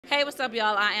Hey, what's up,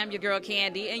 y'all? I am your girl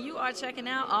Candy, and you are checking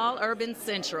out All Urban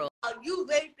Central. You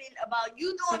vaping, about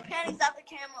you doing panties out the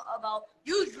camera, about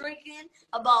you drinking,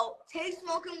 about Taye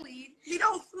smoking weed. He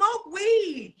don't smoke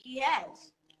weed. He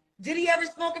has. Did he ever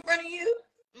smoke in front of you?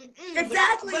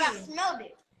 Exactly. But I smelled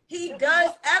it. He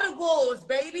does edibles,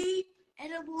 baby.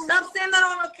 Edibles. Stop saying that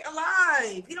on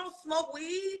live. He don't smoke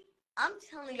weed. I'm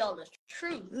telling y'all the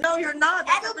truth. No, you're not.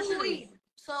 Edible weed.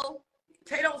 So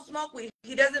Taye don't smoke weed.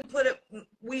 He doesn't put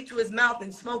weed to his mouth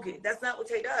and smoke it. That's not what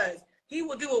Taye does. He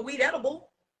will do a weed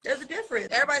edible. There's a difference.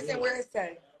 Everybody saying, where is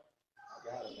Taye?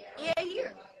 he ain't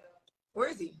here. Where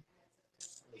is he?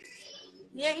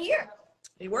 He ain't here.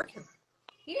 He working.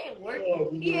 He ain't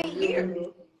working. He ain't here.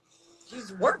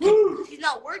 He's working. He's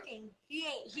not working. He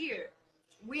ain't here.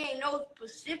 We ain't know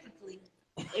specifically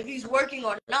if he's working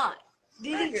or not.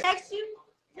 Did he text you?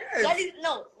 Yes.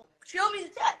 No. Show me the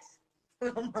text.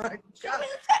 Oh my God. Show me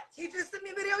the text. He just sent me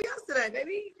a video yesterday,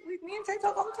 baby. Me and Taye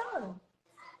talk all the time.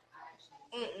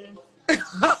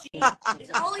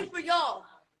 It's only for y'all.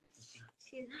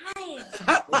 She's lying.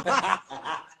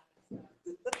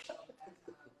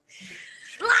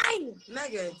 Lying.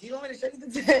 Megan, do you want me to show you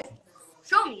the text?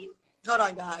 Show me. Hold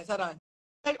on, guys. Hold on.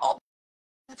 Like all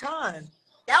the time.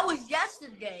 That was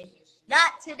yesterday,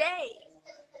 not today.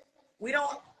 We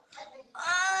don't.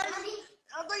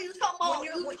 I thought you were talking about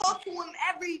you talk to him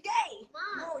every day.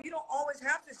 No, you don't always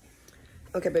have to.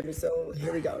 Okay, baby. So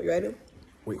here we go. You ready?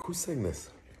 Wait, who sang this?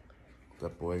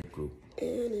 That boy group.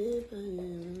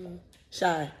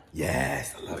 Shy.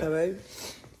 Yes, I love Okay, it.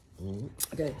 baby.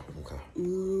 Okay. Okay.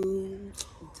 Ooh,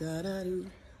 da da do,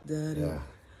 da do.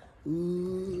 Yeah.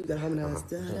 Ooh, gotta harmonize.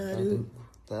 Da da do,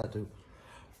 da do.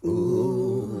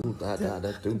 Ooh, da da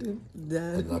da do.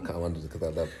 da. I kind of wanted to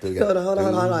because that. Hold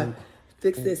on.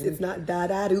 Fix this. It's not da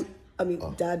da do. I mean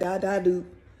da da da do.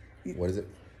 What is it?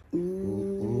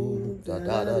 Ooh, da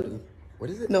da da do.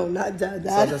 What is it? No, not da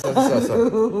da.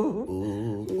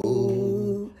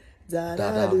 Ooh, da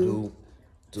da do.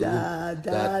 Da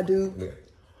da do.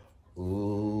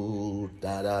 Ooh,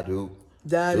 da da do.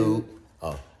 Da do.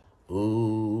 Oh.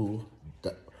 Ooh,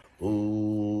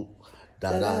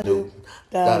 da da do.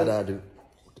 Da da do.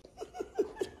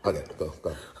 Okay, go.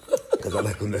 Because I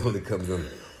like when that only comes in.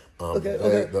 Okay,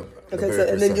 so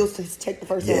and then you'll take the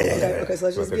first one. Okay, so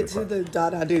let's just get to the da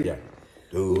da do. Yeah.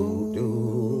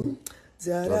 Do.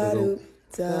 Da da do.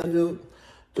 Da do.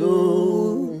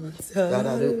 Do. Da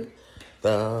da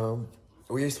do.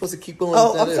 Were you supposed to keep going?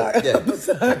 Oh, I'm sorry. Yeah. I'm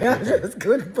sorry. I just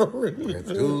couldn't believe it.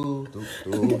 Do.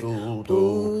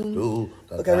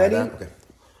 Okay, ready? Okay.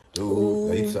 Do.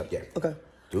 Yeah. Okay.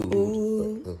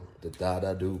 Do. Da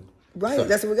da do. Right,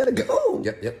 that's where we gotta go.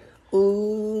 Yep.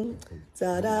 Ooh,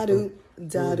 da da do,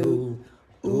 da do.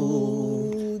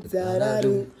 Ooh, da da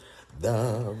do.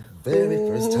 The very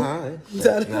first time.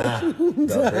 The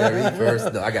very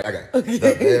first. No, I got it. Okay.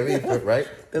 The very first, right?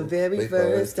 The very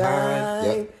first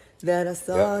time that I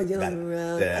saw your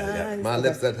round eyes. My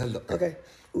lips said hello. Okay.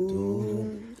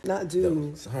 Ooh, not do.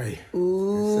 No, sorry.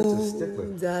 Ooh, you're such a stickler.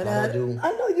 Da da do.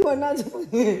 I know you are not doing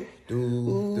it.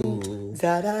 Do.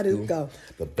 Da da do. Go.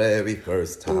 The very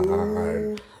first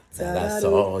time that I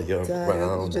saw your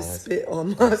brown eyes. Just spit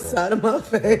on my side of my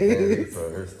face.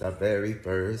 The very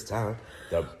first time.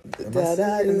 Da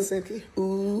da do.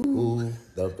 Ooh,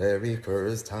 the very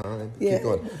first time. Yeah, keep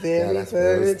going. Very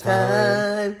first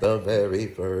time. The very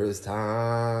first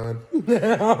time.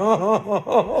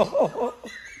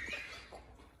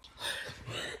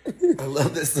 I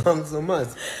love this song so much.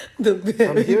 I'm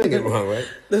hearing it wrong, right?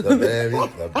 The very.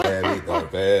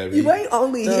 You ain't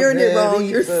only hearing it wrong,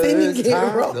 you're singing it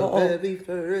wrong. The very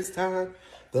first time.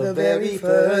 The very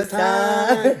first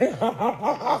time.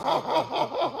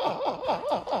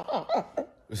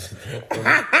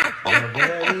 The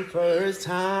very first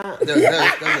time. The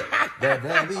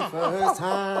very first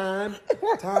time.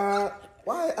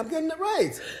 Why? I'm getting it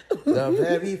right. The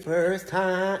very first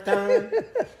time.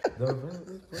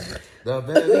 The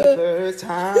very first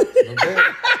time.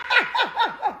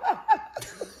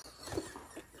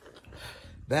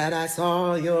 That I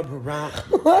saw your brown.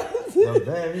 The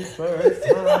very first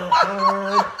time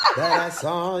that I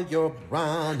saw your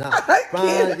brown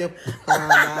eyes. Your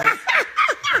brown eyes.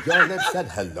 Your lips said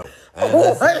hello. And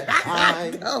I said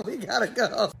hi. We gotta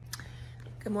go.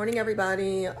 Good morning,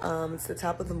 everybody. It's the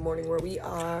top of the morning where we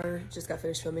are. Just got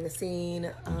finished filming a scene.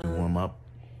 Did you warm up?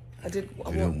 I did.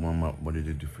 You didn't warm up. What did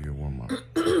you do for your warm up?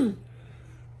 You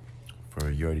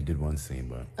already did one scene,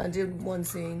 but I did one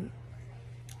scene.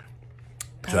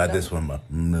 Try this one up.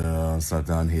 Start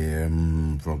down here.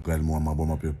 Go ahead and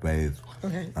warm up your face.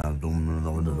 Okay.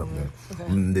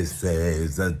 This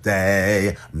is a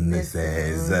day. This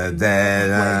is a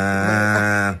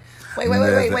day.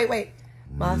 Wait.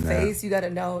 My face, you gotta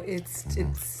know it's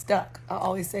stuck. I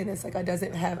always say this, like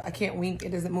I can't wink, it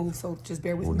doesn't move, so just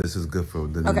bear with me. This is good for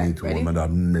the Okay, to ready? warm it up.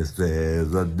 This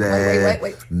is a day.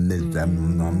 Wait. This is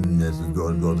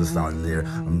go the sound there.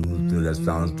 That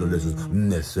sounds delicious.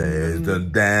 This is the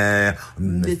day.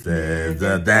 This is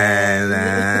the day.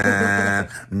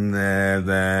 This is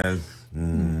the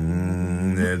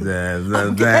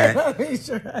day. Let me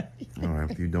try. All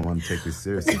right, if you don't want to take this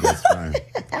seriously, that's fine.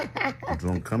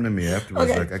 Don't come to me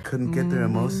afterwards like I couldn't get there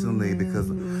emotionally because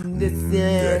This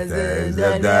is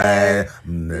the day.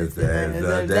 This is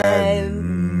the day.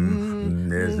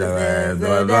 This is the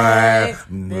day.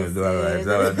 This is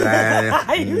the day.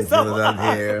 You so Feel it up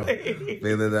here.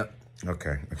 Feel it up.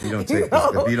 Okay, if you don't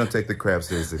take the crap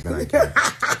seriously, then I can.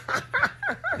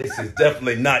 This is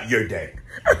definitely not your day.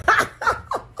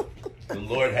 The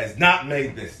Lord has not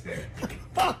made this day.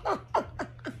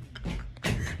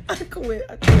 I quit.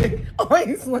 Oh,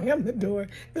 I slammed the door.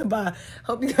 Goodbye.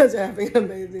 Hope you guys are having an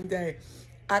amazing day.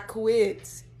 I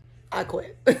quit.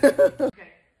 Okay.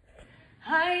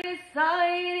 I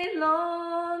decided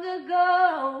long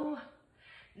ago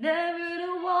never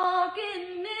to walk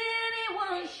in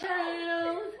anyone's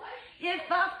shadows.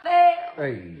 If I fail,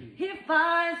 if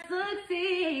I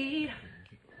succeed,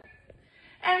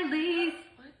 at least.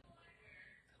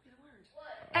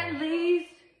 At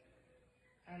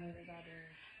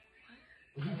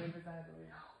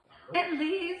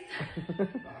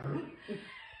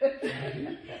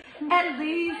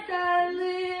least I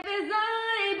live as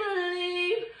I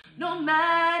believe. No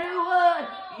matter what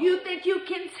you think you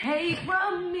can take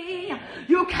from me,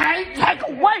 you can't take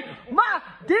away my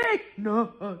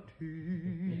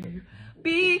dignity.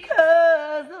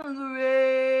 Because I'm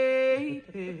great.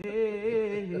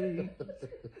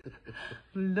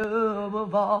 Love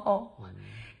of all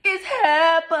is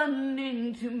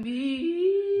happening to me.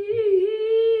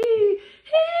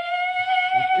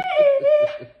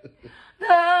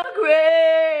 The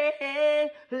great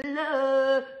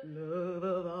love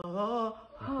of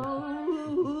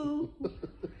all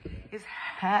is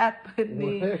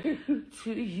happening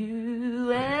to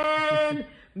you and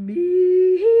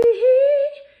me.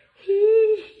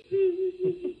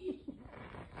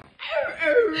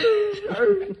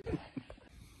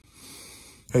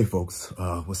 Hey folks,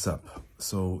 what's up?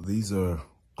 So these are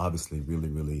obviously really,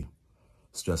 really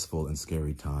stressful and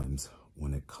scary times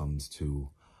when it comes to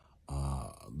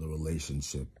the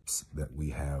relationships that we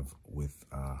have with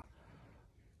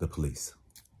the police.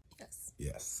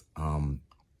 Yes. A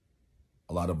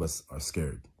lot of us are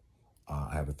scared.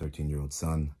 I have a 13-year-old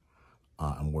son.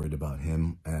 I'm worried about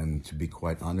him. And to be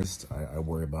quite honest, I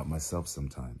worry about myself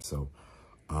sometimes. So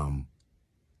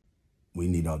we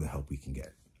need all the help we can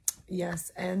get.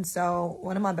 Yes, and so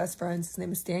one of my best friends, his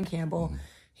name is Stan Campbell,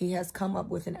 he has come up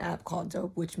with an app called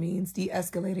DOPE, which means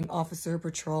De-Escalating Officer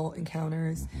Patrol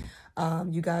Encounters.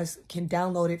 You guys can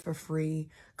download it for free.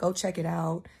 Go check it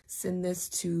out. Send this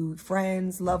to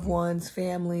friends, loved ones,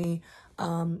 family.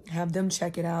 Have them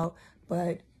check it out.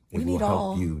 But we need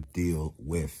all. It will help you deal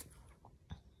with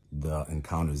the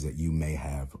encounters that you may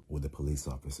have with a police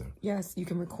officer. Yes, you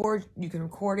can record it. You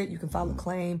can file a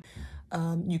claim.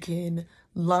 You can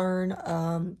learn.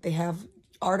 They have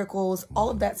articles, all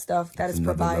of that stuff that is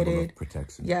provided. Level of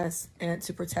protection. Yes, and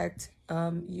to protect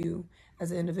you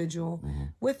as an individual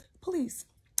with police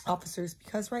officers,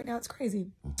 because right now it's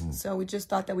crazy. So we just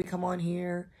thought that we'd come on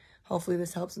here. Hopefully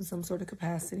this helps in some sort of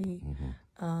capacity.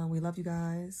 We love you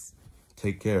guys.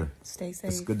 Take care. Stay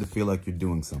safe. It's good to feel like you're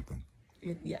doing something.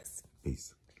 Yes.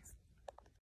 Peace.